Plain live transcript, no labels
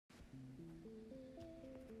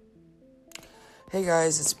Hey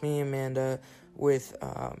guys, it's me, Amanda, with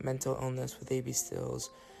mental illness with AB Stills,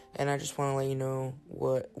 and I just want to let you know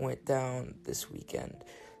what went down this weekend.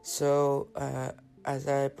 So, as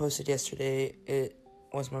I posted yesterday, it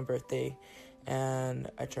was my birthday,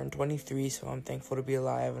 and I turned 23, so I'm thankful to be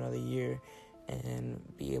alive another year and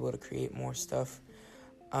be able to create more stuff.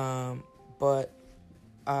 But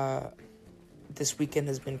this weekend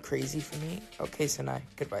has been crazy for me. Okay, Sinai.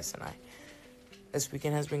 Goodbye, Sinai. This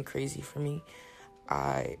weekend has been crazy for me.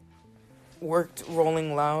 I worked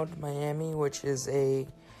Rolling Loud Miami, which is a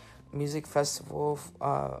music festival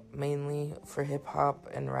mainly for hip-hop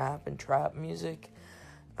and rap and trap music.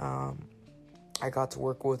 I got to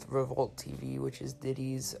work with Revolt TV, which is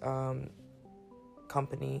Diddy's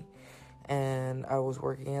company, and I was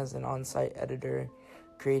working as an on-site editor,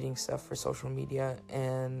 creating stuff for social media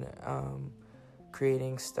and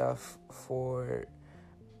creating stuff for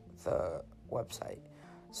the website.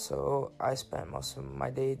 So I spent most of my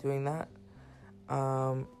day doing that.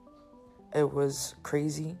 It was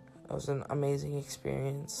crazy. It was an amazing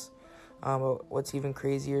experience. But what's even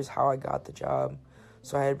crazier is how I got the job.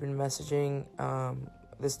 So I had been messaging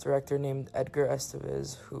this director named Edgar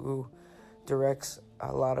Estevez, who directs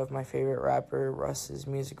a lot of my favorite rapper Russ's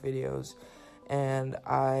music videos. And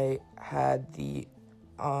I had the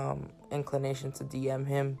inclination to DM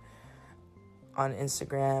him on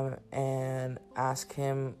Instagram and ask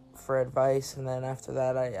him for advice, and then after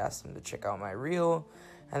that I asked him to check out my reel,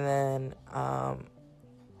 and then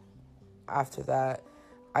after that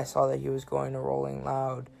I saw that he was going to Rolling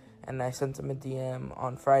Loud, and I sent him a DM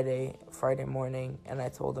on Friday morning, and I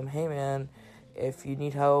told him, hey man, if you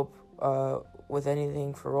need help with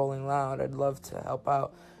anything for Rolling Loud, I'd love to help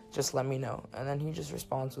out, just let me know. And then he just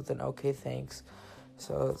responds with an okay, thanks.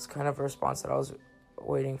 So it's kind of a response that I was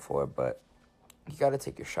waiting for, but you gotta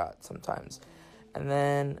take your shot sometimes. And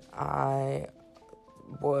then I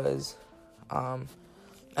was,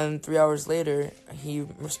 and 3 hours later, he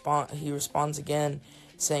responds again,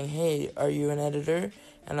 saying, hey, are you an editor?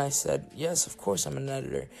 And I said, yes, of course I'm an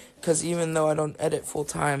editor. Because even though I don't edit full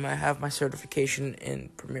time, I have my certification in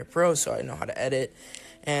Premiere Pro, so I know how to edit,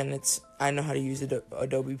 and I know how to use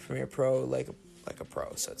Adobe Premiere Pro like a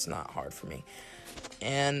pro, so it's not hard for me.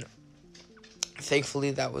 And thankfully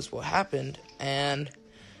that was what happened, and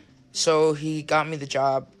so he got me the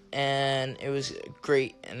job, and it was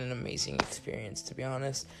great and an amazing experience, to be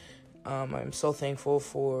honest. I'm so thankful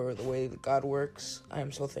for the way that God works. I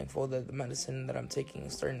am so thankful that the medicine that I'm taking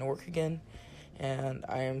is starting to work again, and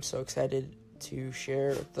I am so excited to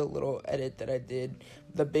share the little edit that I did,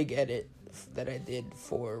 the big edit that I did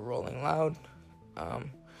for Rolling Loud.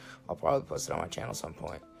 I'll probably post it on my channel some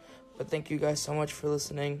point. But thank you guys so much for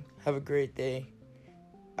listening. Have a great day.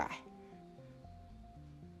 Bye.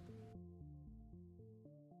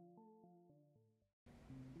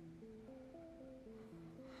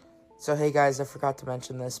 So hey guys, I forgot to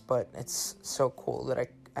mention this, but it's so cool that I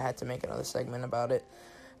had to make another segment about it.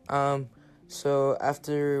 So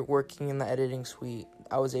after working in the editing suite,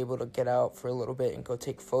 I was able to get out for a little bit and go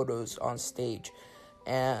take photos on stage.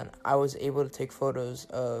 And I was able to take photos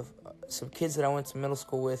of some kids that I went to middle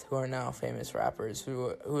school with who are now famous rappers,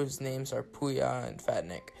 whose names are Puya and Fat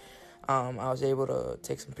Nick. I was able to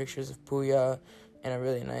take some pictures of Puya in a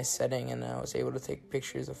really nice setting, and I was able to take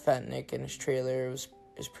pictures of Fat Nick in his trailer. It was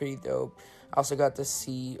pretty dope. I also got to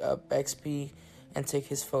see Bexby and take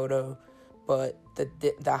his photo, but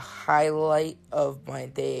the highlight of my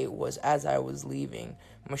day was as I was leaving,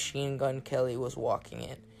 Machine Gun Kelly was walking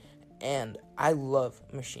in. And I love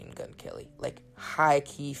Machine Gun Kelly, like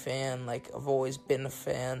high-key fan, like I've always been a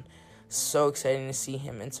fan. So exciting to see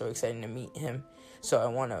him and so exciting to meet him. So I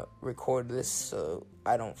want to record this so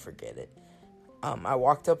I don't forget it. I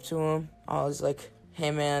walked up to him. I was like, hey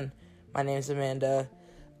man, my name's Amanda.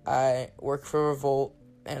 I work for Revolt,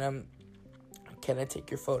 and can I take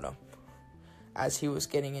your photo? As he was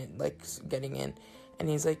getting in, and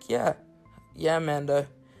he's like, yeah, Amanda,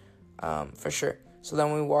 for sure. So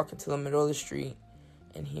then we walk into the middle of the street,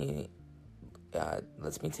 and he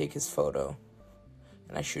lets me take his photo,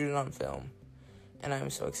 and I shoot it on film, and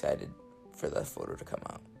I'm so excited for that photo to come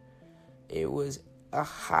out. It was a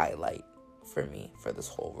highlight for me for this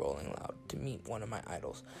whole Rolling Loud, to meet one of my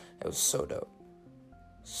idols. It was so dope.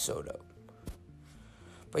 So dope.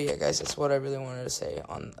 But yeah, guys, that's what I really wanted to say.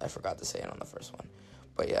 I forgot to say it on the first one.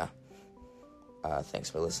 But yeah,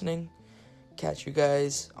 thanks for listening. Catch you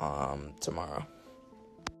guys tomorrow.